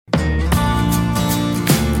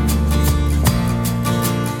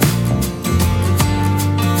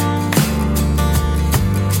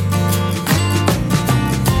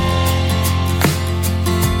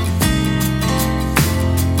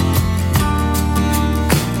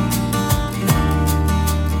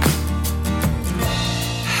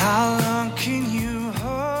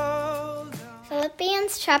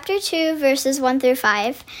chapter 2, verses 1 through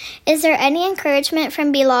 5. Is there any encouragement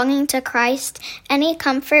from belonging to Christ, any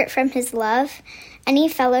comfort from his love, any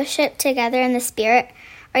fellowship together in the Spirit?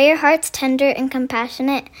 Are your hearts tender and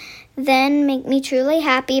compassionate? Then make me truly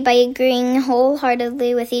happy by agreeing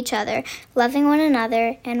wholeheartedly with each other, loving one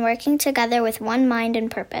another, and working together with one mind and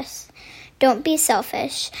purpose. Don't be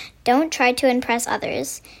selfish. Don't try to impress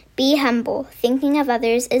others. Be humble. Thinking of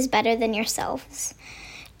others is better than yourselves.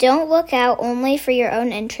 Don't look out only for your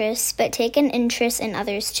own interests, but take an interest in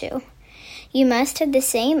others too. You must have the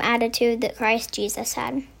same attitude that Christ Jesus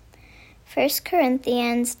had. 1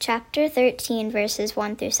 Corinthians chapter 13, verses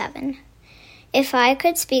 1 through 7. If I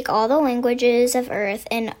could speak all the languages of earth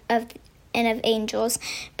and of angels,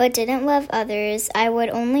 but didn't love others, I would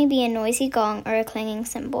only be a noisy gong or a clanging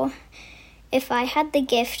cymbal. If I had the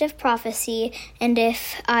gift of prophecy, and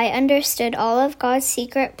if I understood all of God's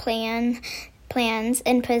secret plans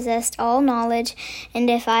and possessed all knowledge, and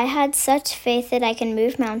if I had such faith that I can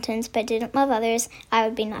move mountains but didn't love others, I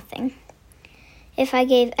would be nothing. If I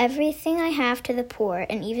gave everything I have to the poor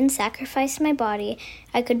and even sacrificed my body,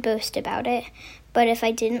 I could boast about it. But if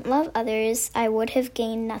I didn't love others, I would have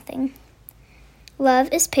gained nothing. Love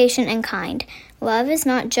is patient and kind. Love is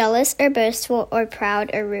not jealous or boastful or proud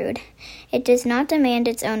or rude. It does not demand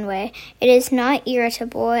its own way. It is not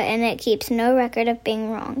irritable, and it keeps no record of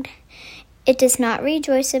being wronged. It does not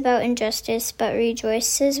rejoice about injustice, but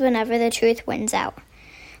rejoices whenever the truth wins out.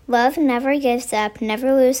 Love never gives up,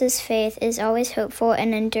 never loses faith, is always hopeful,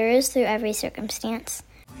 and endures through every circumstance.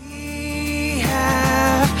 We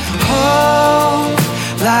have hope,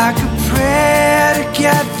 like a prayer to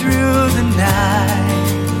get through the night.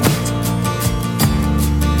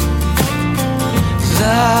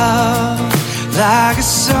 Love, like a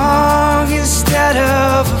song instead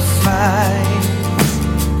of a fight.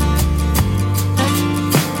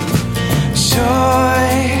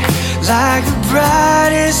 Joy, like the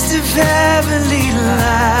brightest of heavenly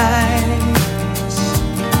lights.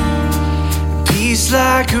 Peace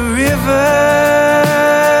like a river